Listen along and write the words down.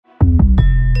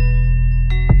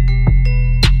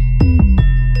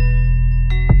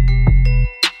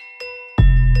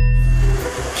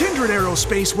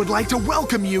Aerospace would like to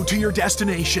welcome you to your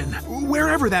destination,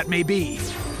 wherever that may be.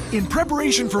 In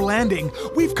preparation for landing,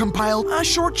 we've compiled a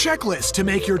short checklist to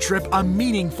make your trip a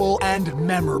meaningful and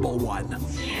memorable one.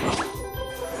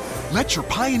 Let your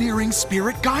pioneering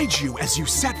spirit guide you as you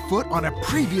set foot on a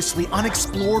previously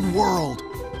unexplored world.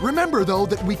 Remember, though,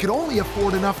 that we could only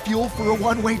afford enough fuel for a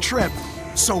one-way trip.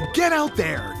 So get out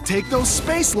there, take those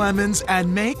space lemons,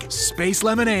 and make space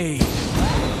lemonade.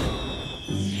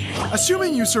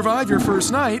 Assuming you survive your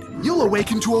first night, you'll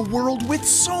awaken to a world with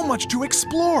so much to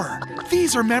explore.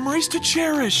 These are memories to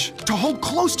cherish, to hold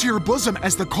close to your bosom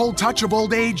as the cold touch of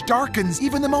old age darkens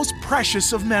even the most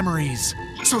precious of memories.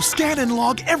 So scan and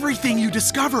log everything you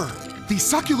discover. These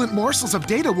succulent morsels of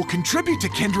data will contribute to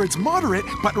Kindred's moderate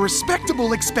but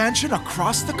respectable expansion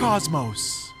across the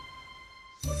cosmos.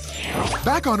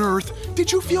 Back on Earth,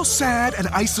 did you feel sad and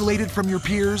isolated from your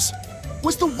peers?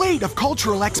 Was the weight of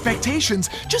cultural expectations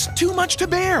just too much to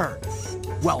bear?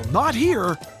 Well, not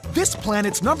here. This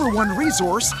planet's #1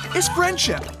 resource is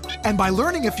friendship. And by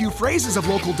learning a few phrases of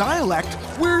local dialect,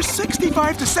 we're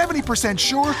 65 to 70%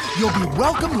 sure you'll be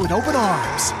welcomed with open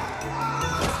arms.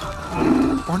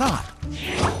 Or not.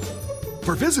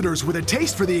 For visitors with a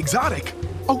taste for the exotic,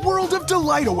 a world of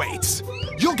delight awaits.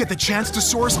 You'll get the chance to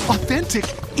source authentic,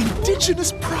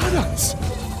 indigenous products.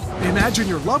 Imagine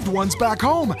your loved ones back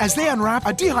home as they unwrap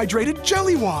a dehydrated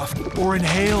jelly waft or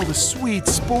inhale the sweet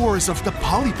spores of the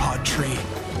polypod tree.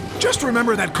 Just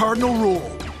remember that cardinal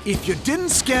rule. If you didn't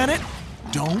scan it,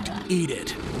 don't eat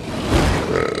it.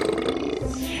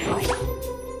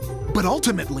 But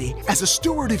ultimately, as a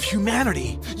steward of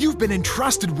humanity, you've been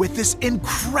entrusted with this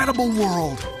incredible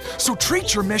world. So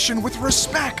treat your mission with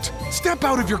respect. Step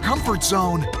out of your comfort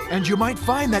zone, and you might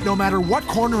find that no matter what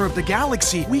corner of the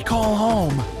galaxy we call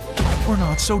home, we're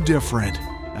not so different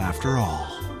after all.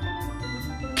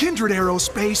 Kindred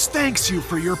Aerospace thanks you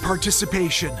for your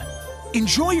participation.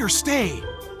 Enjoy your stay,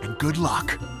 and good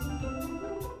luck.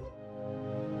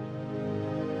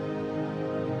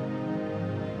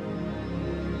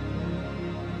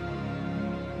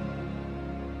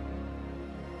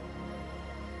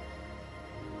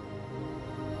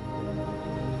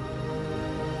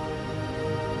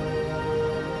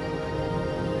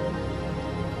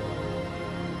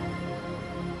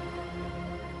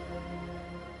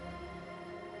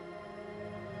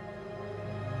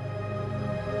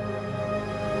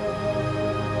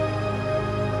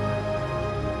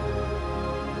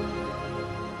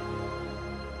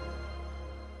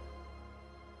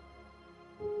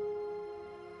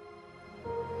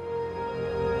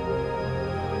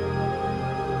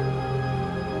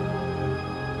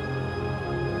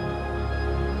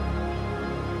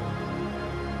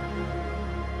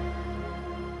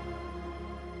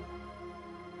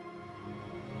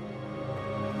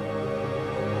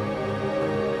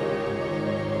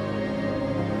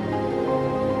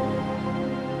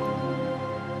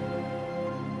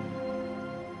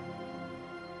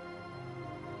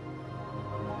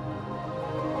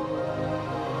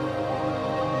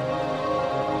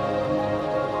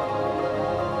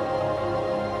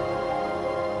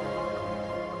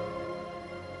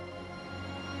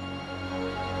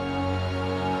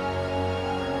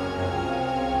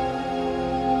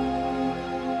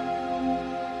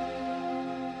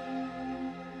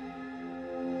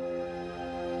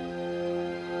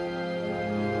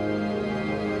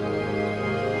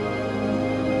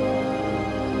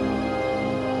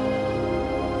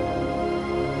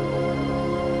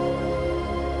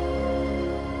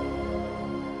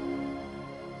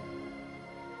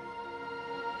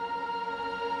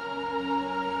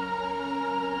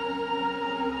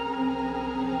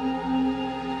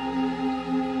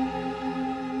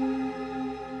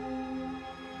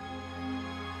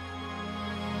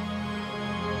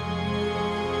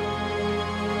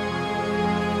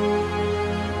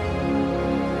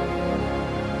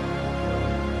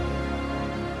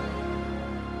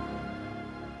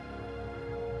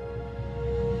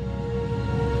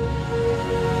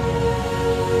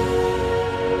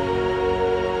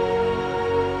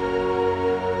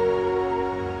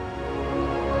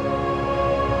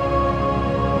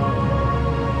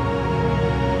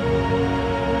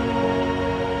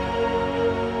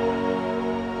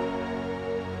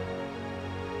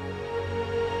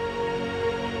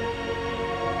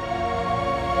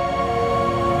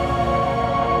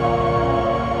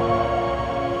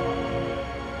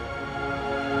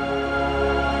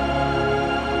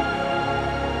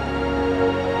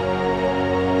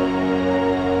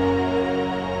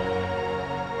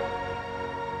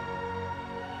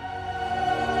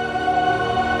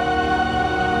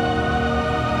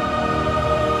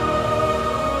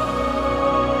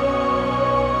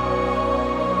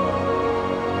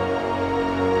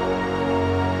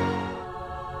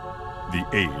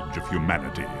 of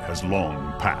humanity has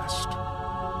long passed.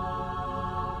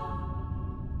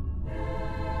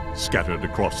 Scattered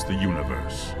across the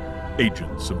universe,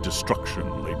 agents of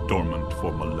destruction lay dormant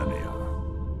for millennia.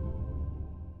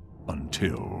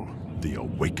 Until the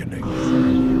Awakening.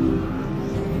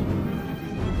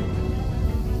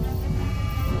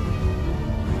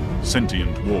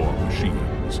 Sentient war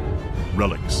machines,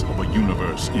 relics of a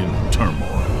universe in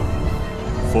turmoil,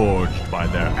 forged by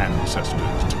their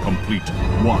ancestors to complete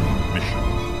one mission: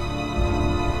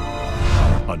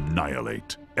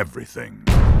 annihilate everything.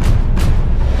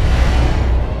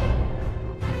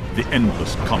 The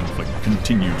endless conflict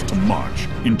continues to march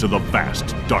into the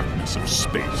vast darkness of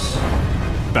space.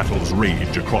 Battles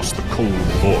rage across the cold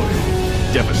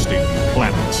void, devastating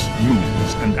planets,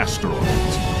 moons, and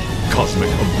asteroids. Cosmic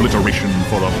obliteration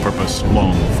for a purpose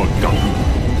long forgotten.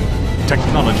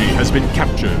 Technology has been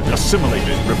captured,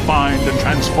 assimilated, refined, and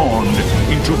transformed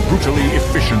into brutally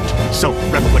efficient,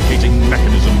 self-replicating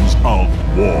mechanisms of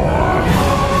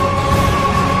war.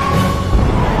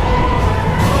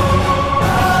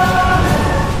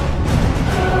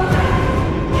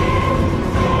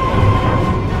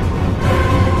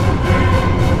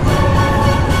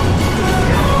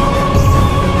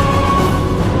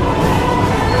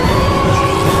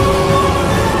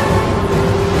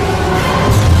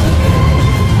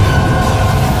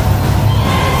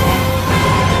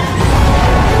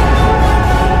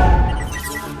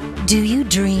 Do you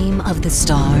dream of the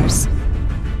stars?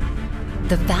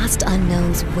 The vast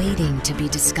unknowns waiting to be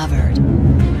discovered.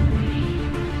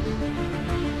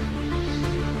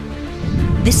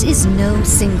 This is no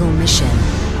single mission,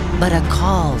 but a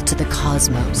call to the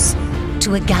cosmos,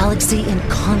 to a galaxy in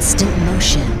constant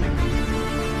motion.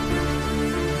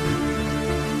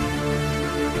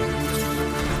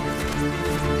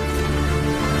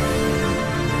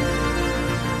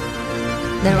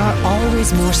 There are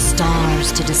always more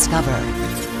stars to discover,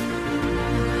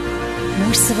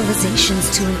 more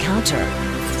civilizations to encounter,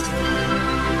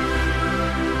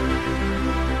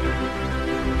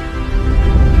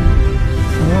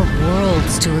 more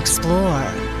worlds to explore.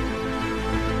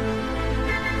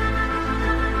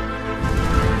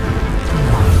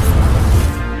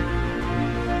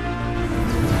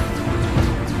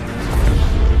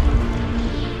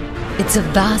 It's a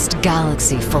vast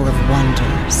galaxy full of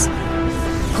wonders.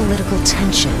 Political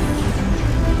tension,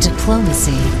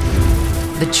 diplomacy,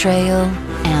 betrayal,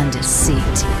 and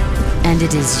deceit. And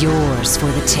it is yours for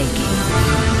the taking.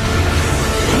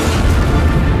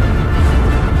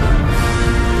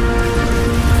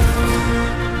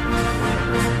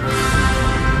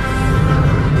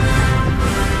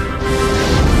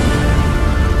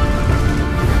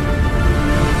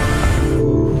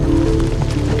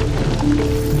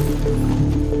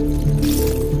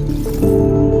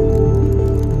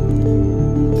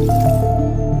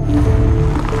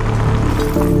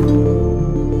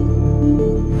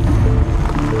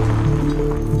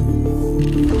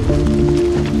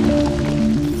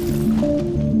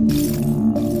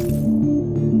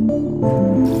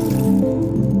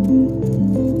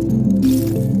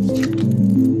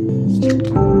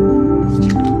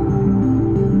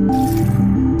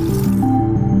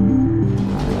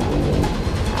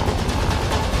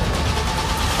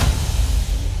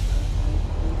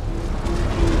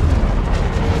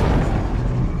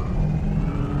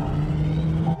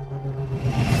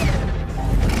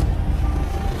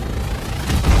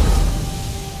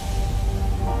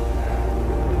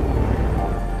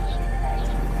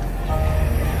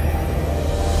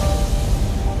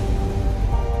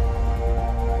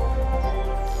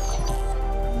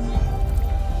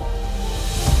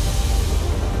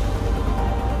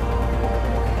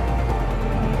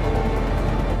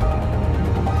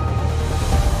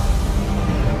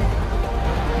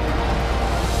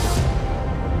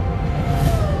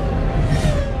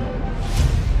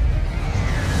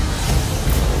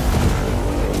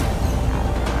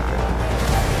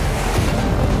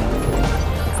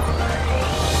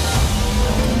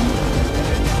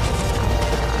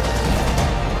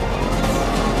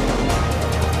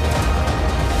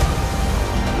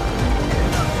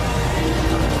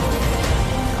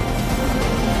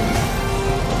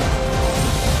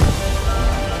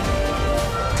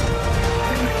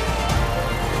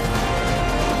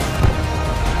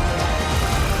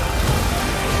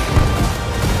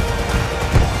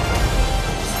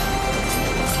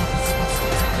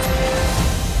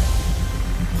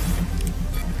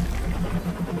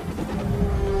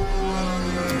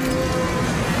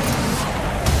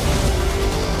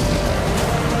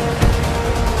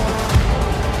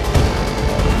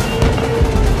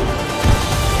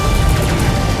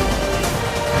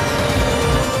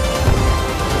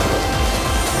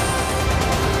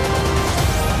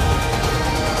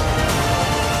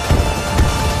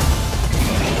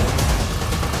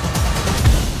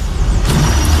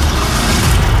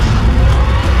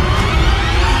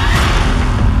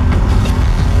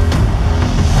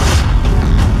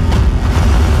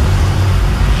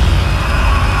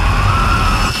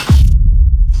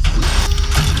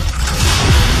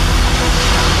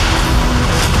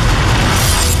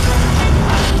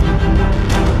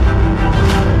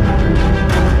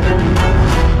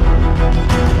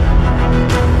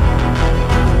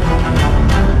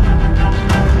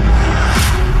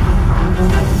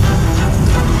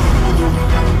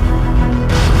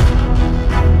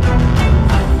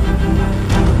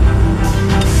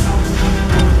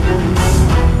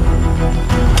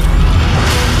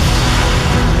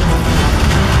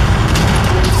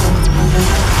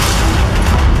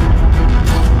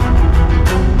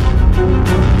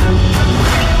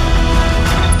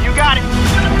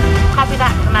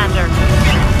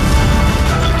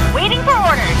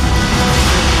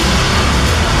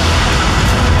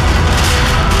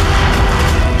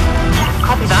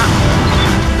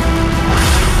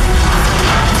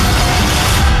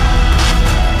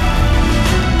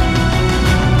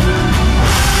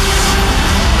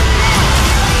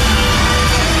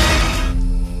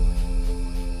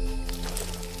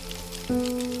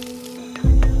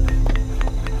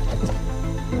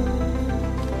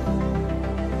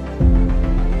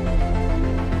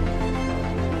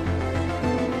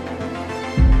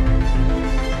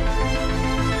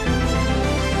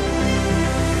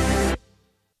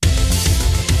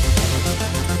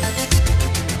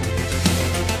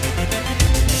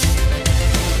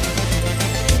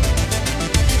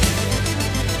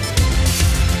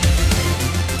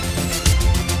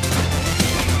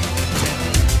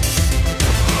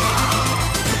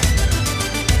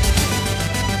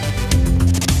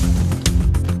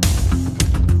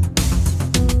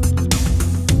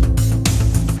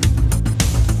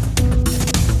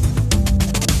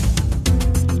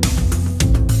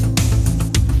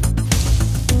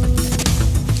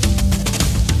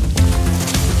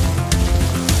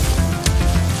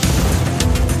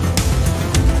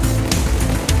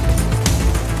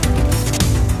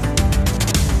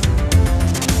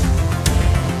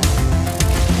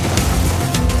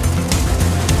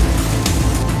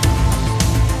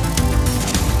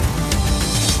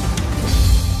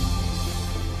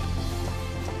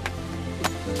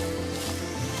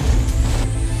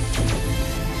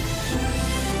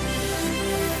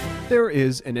 There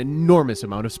is an enormous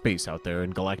amount of space out there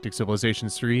in Galactic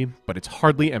Civilizations 3, but it's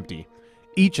hardly empty.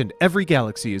 Each and every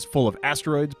galaxy is full of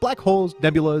asteroids, black holes,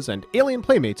 nebulas, and alien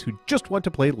playmates who just want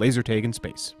to play laser tag in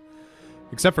space.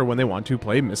 Except for when they want to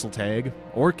play missile tag,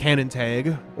 or cannon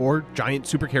tag, or giant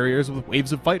supercarriers with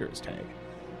waves of fighters tag.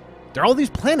 There are all these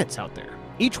planets out there,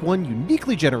 each one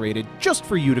uniquely generated just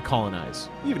for you to colonize,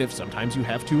 even if sometimes you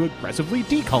have to aggressively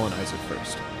decolonize it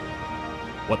first.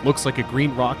 What looks like a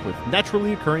green rock with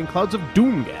naturally occurring clouds of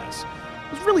doom gas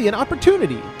is really an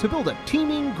opportunity to build a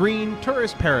teeming green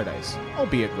tourist paradise,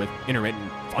 albeit with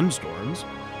intermittent thunderstorms.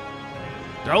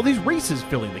 There are all these races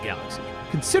filling the galaxy,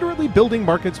 considerately building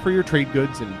markets for your trade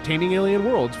goods and taming alien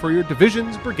worlds for your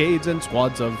divisions, brigades, and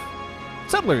squads of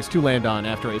settlers to land on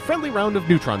after a friendly round of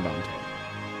neutron bomb tag.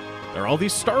 There are all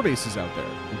these star bases out there,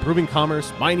 improving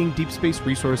commerce, mining deep space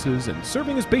resources, and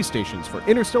serving as base stations for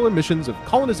interstellar missions of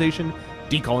colonization,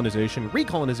 decolonization,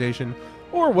 recolonization,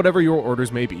 or whatever your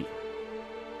orders may be.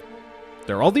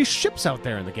 There are all these ships out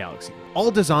there in the galaxy,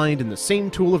 all designed in the same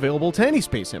tool available to any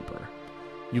space emperor.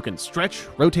 You can stretch,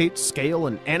 rotate, scale,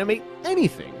 and animate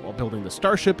anything while building the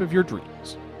starship of your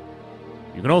dreams.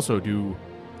 You can also do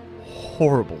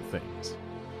horrible things.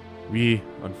 We,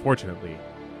 unfortunately,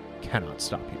 cannot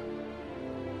stop you.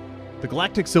 The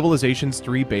Galactic Civilizations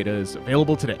 3 beta is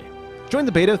available today. Join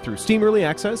the beta through Steam Early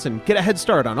Access and get a head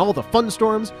start on all the fun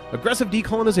storms, aggressive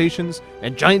decolonizations,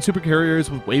 and giant supercarriers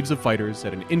with waves of fighters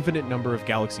that an infinite number of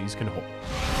galaxies can hold.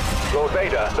 Lord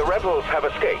Vader, the rebels have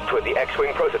escaped with the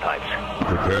X-Wing prototypes.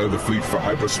 Prepare the fleet for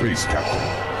hyperspace,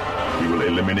 Captain. We will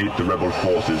eliminate the rebel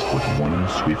forces with one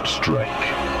swift strike.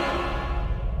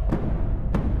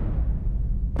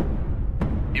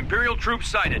 Imperial troops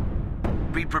sighted.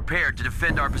 Be prepared to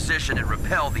defend our position and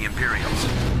repel the Imperials.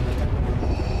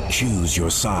 Choose your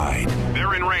side.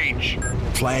 They're in range.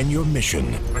 Plan your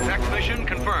mission. Protect mission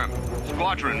confirmed.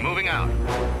 Squadron moving out.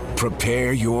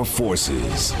 Prepare your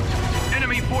forces.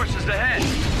 Enemy forces ahead.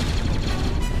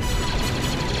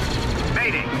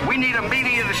 Mayday, we need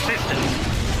immediate assistance.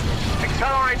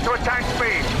 Accelerate to attack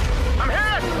speed. I'm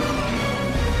hit!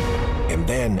 And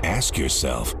then ask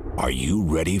yourself, are you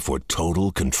ready for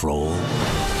total control?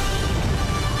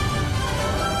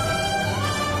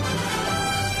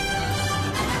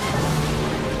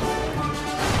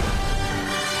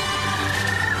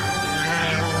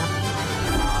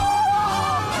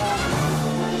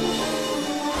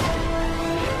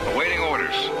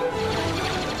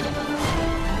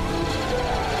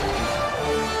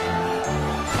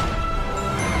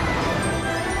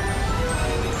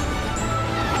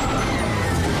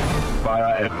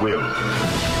 Fire at will.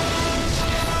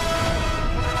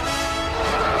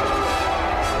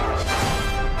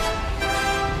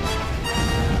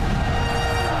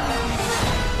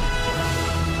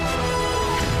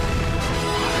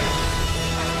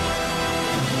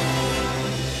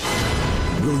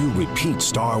 Will you repeat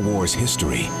Star Wars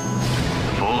history? The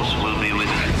Force will be with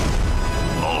you.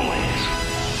 Always.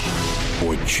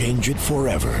 Or change it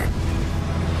forever?